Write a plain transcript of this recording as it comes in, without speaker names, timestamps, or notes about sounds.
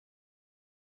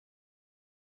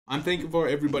I'm thankful for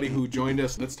everybody who joined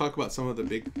us. Let's talk about some of the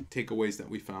big takeaways that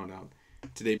we found out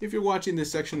today. If you're watching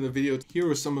this section of the video, here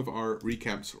are some of our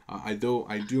recaps. I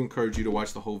do encourage you to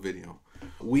watch the whole video.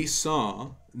 We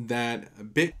saw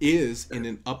that Bit is in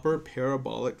an upper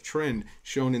parabolic trend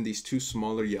shown in these two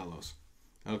smaller yellows.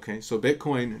 Okay, so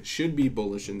Bitcoin should be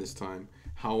bullish in this time.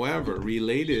 However,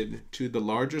 related to the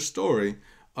larger story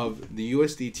of the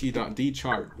USDT.D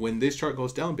chart, when this chart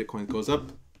goes down, Bitcoin goes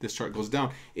up, this chart goes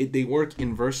down. They work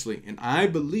inversely. And I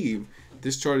believe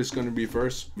this chart is going to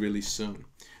reverse really soon.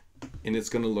 And it's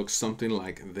going to look something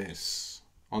like this.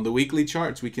 On the weekly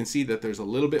charts, we can see that there's a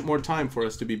little bit more time for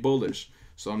us to be bullish.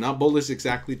 So I'm not bullish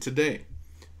exactly today,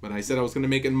 but I said I was going to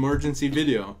make an emergency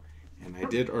video, and I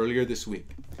did earlier this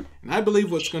week. And I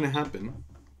believe what's going to happen,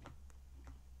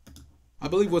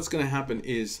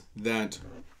 is that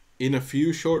in a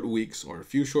few short weeks or a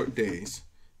few short days,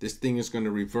 this thing is going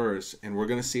to reverse and we're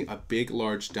going to see a big,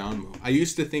 large down move. I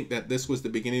used to think that this was the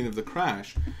beginning of the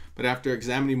crash, but after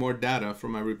examining more data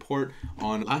from my report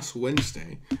on last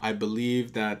Wednesday, I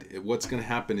believe that what's going to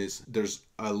happen is there's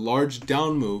a large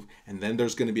down move and then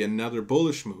there's going to be another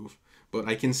bullish move. But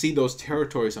I can see those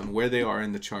territories on where they are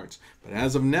in the charts. But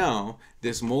as of now,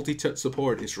 this multi-touch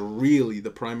support is really the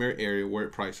primary area where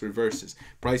price reverses.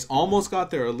 Price almost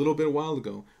got there a little bit a while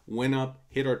ago, went up,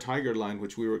 hit our tiger line,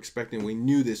 which we were expecting. We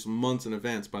knew this months in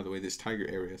advance, by the way, this tiger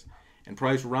areas. And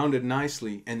price rounded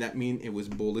nicely, and that means it was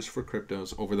bullish for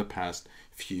cryptos over the past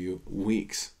few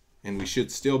weeks. And we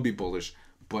should still be bullish,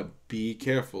 but be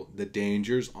careful. The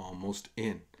danger's almost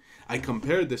in. I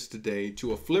compared this today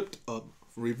to a flipped up,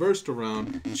 reversed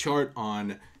around chart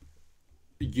on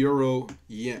euro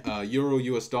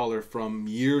US dollar from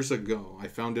years ago. I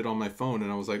found it on my phone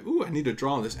and I was like, ooh, I need to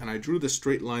draw this, and I drew the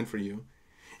straight line for you,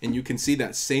 and you can see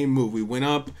that same move. We went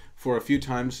up for a few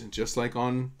times just like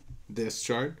on this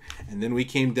chart, and then we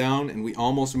came down and we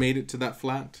almost made it to that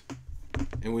flat,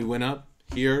 and we went up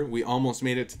here, we almost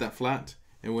made it to that flat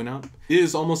and went up. It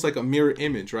is almost like a mirror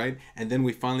image, right? And then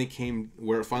we're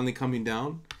finally coming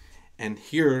down. And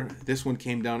here, this one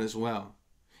came down as well.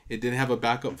 It didn't have a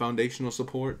backup foundational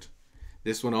support.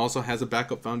 This one also has a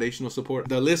backup foundational support.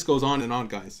 The list goes on,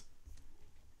 guys.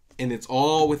 And it's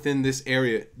all within this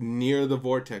area near the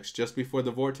vortex, just before the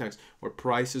vortex, where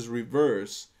prices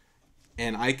reverse.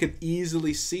 And I could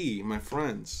easily see, my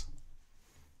friends,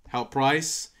 how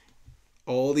price,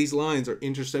 all these lines are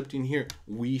intercepting here.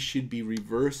 We should be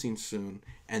reversing soon.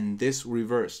 And this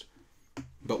reversed.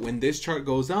 But when this chart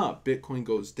goes up, Bitcoin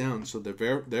goes down. So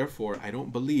therefore, I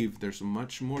don't believe there's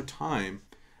much more time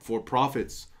for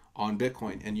profits on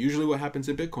Bitcoin. And usually what happens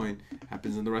in Bitcoin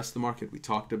happens in the rest of the market. We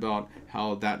talked about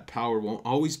how that power won't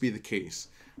always be the case,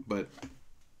 but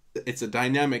it's a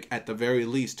dynamic at the very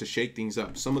least to shake things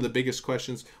up. Some of the biggest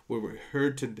questions we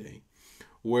heard today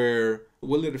were,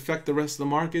 will it affect the rest of the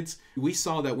markets? We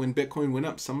saw that when Bitcoin went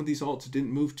up, some of these alts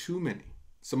didn't move too many.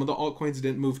 Some of the altcoins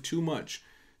didn't move too much.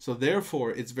 So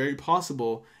therefore, it's very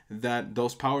possible that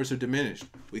those powers are diminished.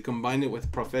 We combined it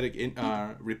with prophetic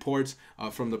reports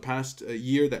from the past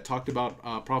year that talked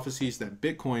about prophecies that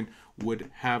Bitcoin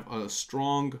would have a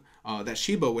strong, that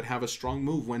SHIBA would have a strong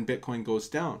move when Bitcoin goes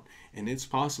down. And it's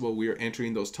possible we are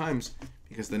entering those times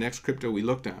because the next crypto we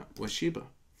looked at was SHIBA.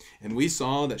 And we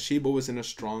saw that SHIBA was in a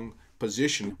strong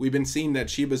position. We've been seeing that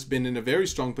SHIBA's been in a very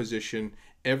strong position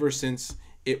ever since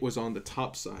it was on the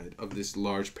top side of this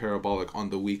large parabolic on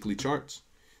the weekly charts.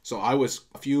 So I was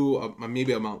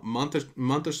maybe about a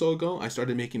month or so ago, I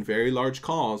started making very large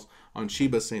calls on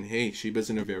SHIBA saying, hey, SHIBA's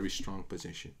in a very strong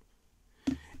position.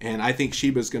 And I think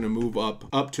SHIBA is going to move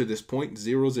up to this point,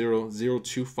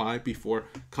 0.00025 before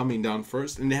coming down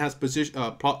first. And it has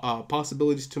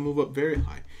possibilities to move up very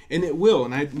high. And it will,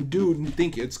 and I do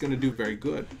think it's going to do very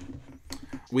good.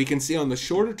 We can see on the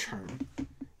shorter term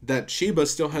that SHIBA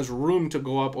still has room to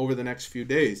go up over the next few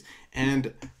days.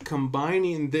 And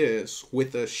combining this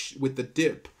with the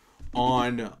dip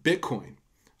on Bitcoin,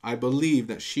 I believe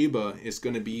that SHIBA is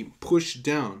going to be pushed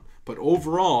down. But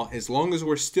overall, as long as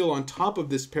we're still on top of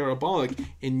this parabolic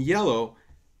in yellow,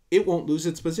 it won't lose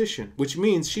its position, which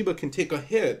means SHIBA can take a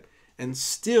hit and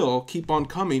still keep on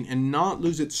coming and not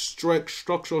lose its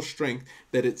structural strength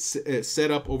that it's set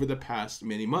up over the past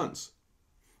many months.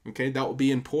 Okay, that will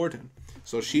be important.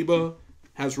 So SHIBA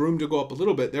has room to go up a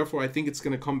little bit. Therefore, I think it's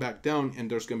going to come back down, and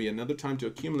there's going to be another time to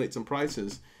accumulate some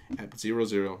prices at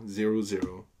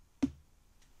 0.000.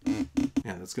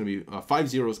 Yeah, that's going to be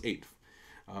 508.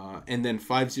 And then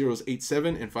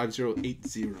 5087 and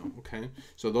 5080. Okay,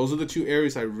 so those are the two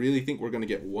areas I really think we're going to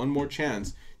get one more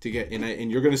chance to get in.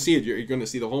 And you're going to see it. You're going to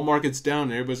see the whole market's down,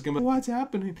 and everybody's going to be, what's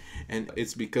happening? And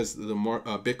it's because the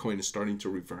Bitcoin is starting to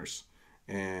reverse.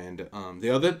 And the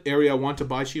other area I want to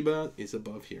buy SHIBA is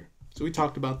above here. So we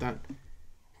talked about that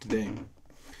today.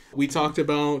 We talked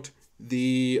about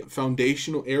the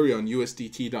foundational area on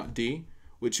USDT.D,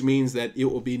 which means that it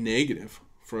will be negative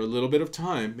for a little bit of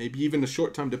time, maybe even a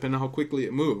short time, depending on how quickly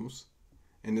it moves.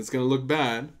 And it's going to look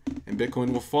bad, and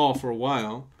Bitcoin will fall for a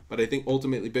while. But I think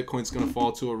ultimately Bitcoin's going to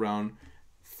fall to around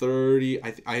 30.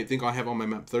 I think I have on my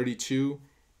map 32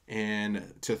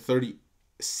 and to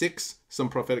 36. Some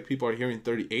prophetic people are hearing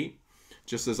 38.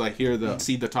 Just as I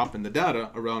see the top in the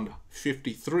data around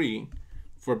 53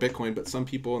 for Bitcoin, but some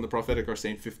people in the prophetic are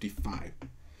saying 55.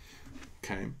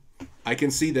 Okay. I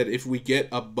can see that if we get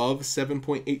above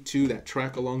 7.82, that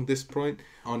track along this point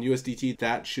on USDT,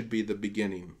 that should be the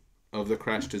beginning of the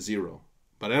crash to zero.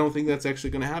 But I don't think that's actually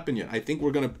going to happen yet. I think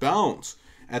we're going to bounce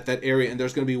at that area, and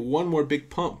there's going to be one more big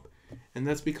pump. And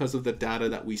that's because of the data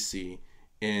that we see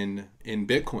in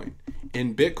Bitcoin.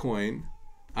 In Bitcoin,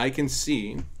 I can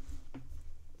see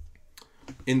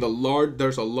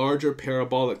there's a larger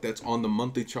parabolic that's on the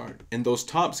monthly chart, and those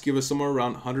tops give us somewhere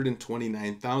around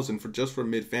 129,000 for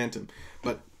mid phantom.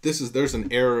 But there's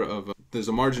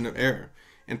a margin of error,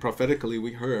 and prophetically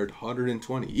we heard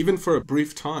 120 even for a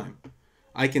brief time.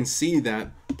 I can see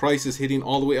that price is hitting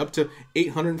all the way up to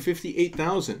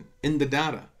 858,000 in the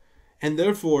data, and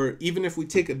therefore even if we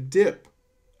take a dip,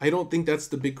 I don't think that's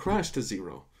the big crash to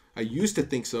zero. I used to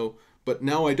think so, but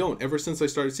now I don't. Ever since I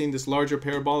started seeing this larger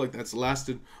parabolic that's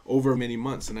lasted over many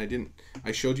months, and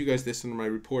I showed you guys this in my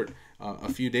report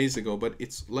a few days ago, but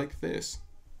it's like this.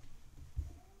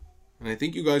 And I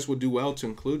think you guys will do well to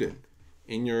include it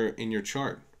in your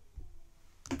chart.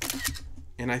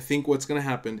 And I think what's going to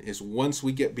happen is once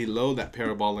we get below that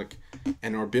parabolic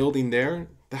and are building there,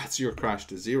 that's your crash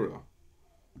to zero.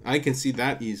 I can see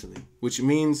that easily, which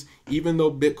means even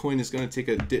though Bitcoin is going to take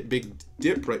a big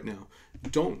dip right now,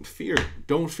 don't fear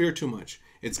too much.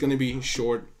 It's going to be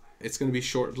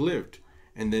short-lived,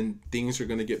 and then things are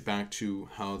going to get back to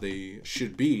how they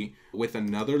should be with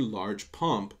another large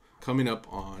pump coming up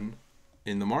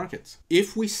in the markets.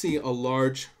 If we see a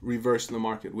large reverse in the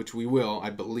market, which we will, I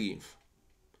believe,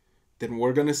 then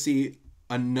we're going to see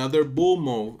another bull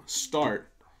move start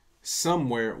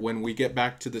somewhere when we get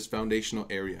back to this foundational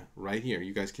area right here.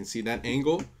 You guys can see that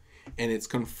angle, and it's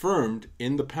confirmed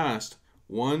in the past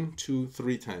 1, 2,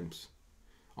 3 times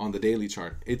on the daily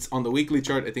chart. It's on the weekly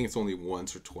chart, I think it's only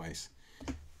once or twice.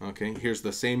 Okay, here's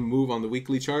the same move on the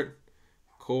weekly chart.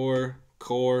 Core,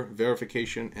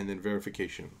 verification, and then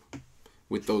verification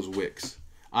with those wicks.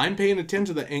 I'm paying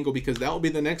attention to the angle because that will be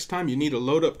the next time you need to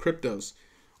load up cryptos,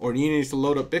 or you need to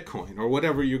load up Bitcoin, or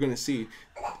whatever you're going to see.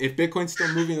 If Bitcoin's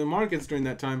still moving in the markets during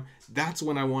that time, that's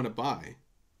when I want to buy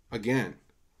again.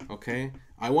 Okay,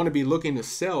 I want to be looking to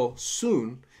sell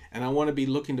soon, and I want to be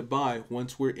looking to buy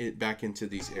once we're back into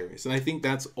these areas. And I think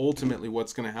that's ultimately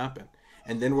what's going to happen.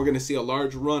 And then we're going to see a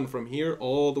large run from here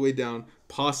all the way down,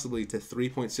 possibly to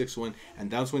 3.61.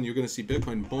 And that's when you're going to see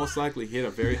Bitcoin most likely hit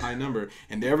a very high number.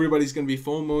 And everybody's going to be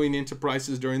FOMOing into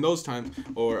prices during those times,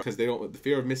 or because they don't, the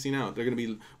fear of missing out. They're going to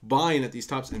be buying at these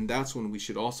tops. And that's when we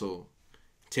should also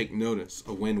take notice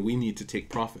of when we need to take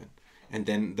profit. And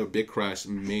then the big crash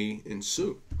may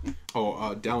ensue,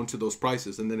 or down to those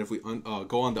prices. And then if we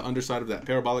go on the underside of that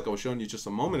parabolic I was showing you just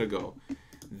a moment ago,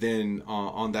 then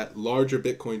on that larger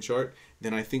Bitcoin chart,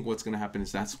 then I think what's going to happen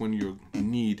is that's when you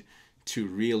need to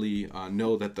really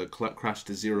know that the crash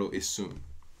to zero is soon.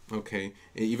 Okay,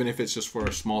 even if it's just for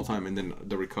a small time, and then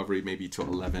the recovery maybe to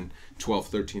 11, 12,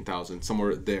 13,000,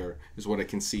 somewhere there is what I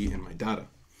can see in my data.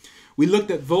 We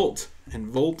looked at Volt, and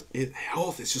Volt,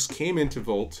 health, it just came into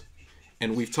Volt.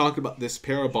 And we've talked about this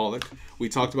parabolic. We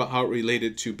talked about how it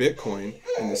related to Bitcoin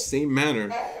in the same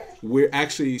manner. We're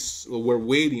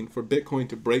waiting for Bitcoin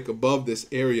to break above this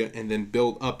area and then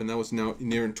build up. And that was now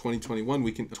near in 2021.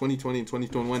 2020 and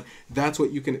 2021. That's what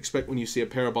you can expect when you see a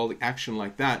parabolic action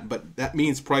like that. But that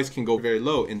means price can go very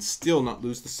low and still not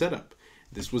lose the setup.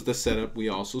 This was the setup we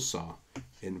also saw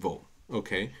in Volt.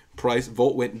 Okay,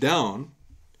 Volt went down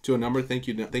to a number. Thank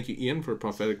you, Ian, for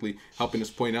prophetically helping us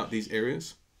point out these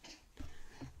areas.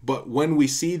 But when we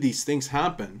see these things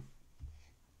happen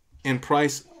and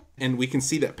we can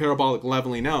see that parabolic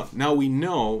leveling out, now we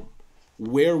know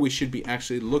where we should be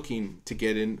actually looking to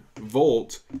get in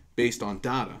Volt based on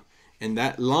data. And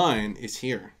that line is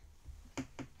here.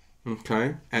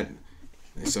 Okay?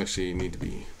 This actually need to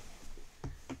be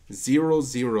 0,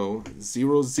 0,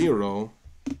 0, 0,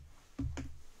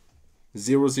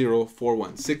 0, 0, 4,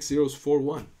 1. 6 zeros, 4,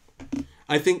 1.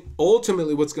 I think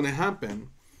ultimately what's going to happen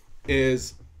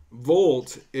is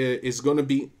Volt is going to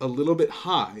be a little bit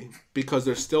high because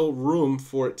there's still room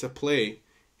for it to play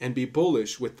and be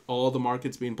bullish with all the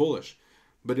markets being bullish.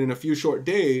 But in a few short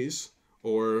days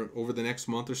or over the next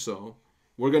month or so,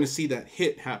 we're going to see that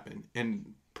hit happen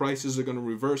and prices are going to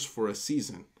reverse for a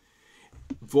season.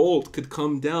 Volt could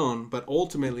come down, but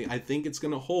ultimately I think it's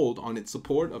going to hold on its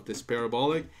support of this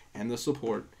parabolic and the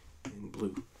support in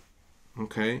blue.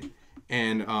 Okay,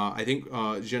 and I think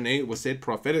Janae was said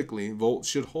prophetically, Volt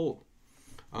should hold.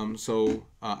 So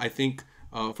I think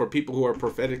for people who are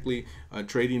prophetically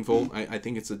trading Volt, I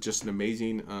think it's just an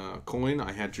amazing coin.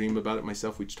 I had dreamed about it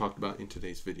myself, which talked about in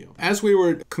today's video. As we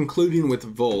were concluding with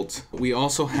Volt, we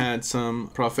also had some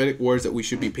prophetic words that we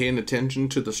should be paying attention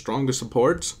to the strongest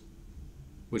supports,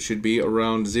 which should be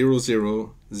around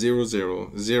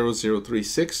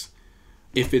 00000036.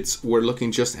 If we're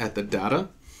looking just at the data.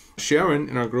 Sharon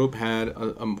in our group had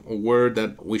a word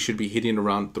that we should be hitting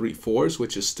around 3/4,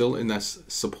 which is still in that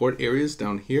support areas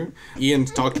down here. Ian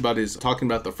talking about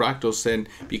the fractals, said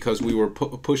because we were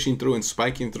pushing through and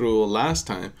spiking through last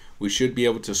time, we should be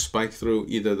able to spike through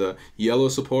either the yellow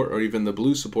support or even the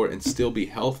blue support and still be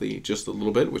healthy just a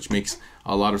little bit, which makes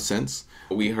a lot of sense.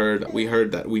 We heard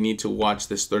that we need to watch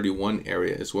this 31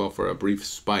 area as well for a brief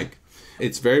spike.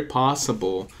 It's very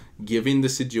possible, given the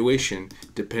situation,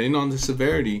 depending on the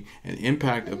severity and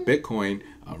impact of Bitcoin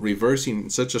reversing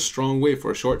in such a strong way for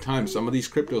a short time, some of these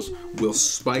cryptos will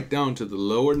spike down to the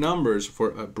lower numbers for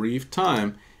a brief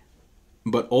time.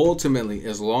 But ultimately,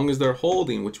 as long as they're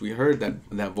holding, which we heard that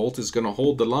Volt is going to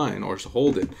hold the line or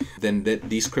hold it, then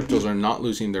these cryptos are not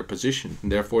losing their position,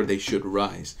 and therefore they should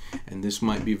rise. And this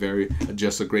might be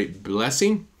just a great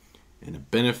blessing and a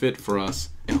benefit for us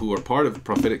who are part of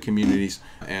prophetic communities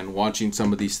and watching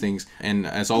some of these things. And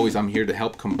as always, I'm here to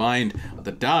help combine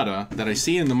the data that I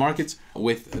see in the markets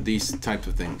with these types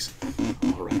of things.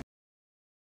 All right.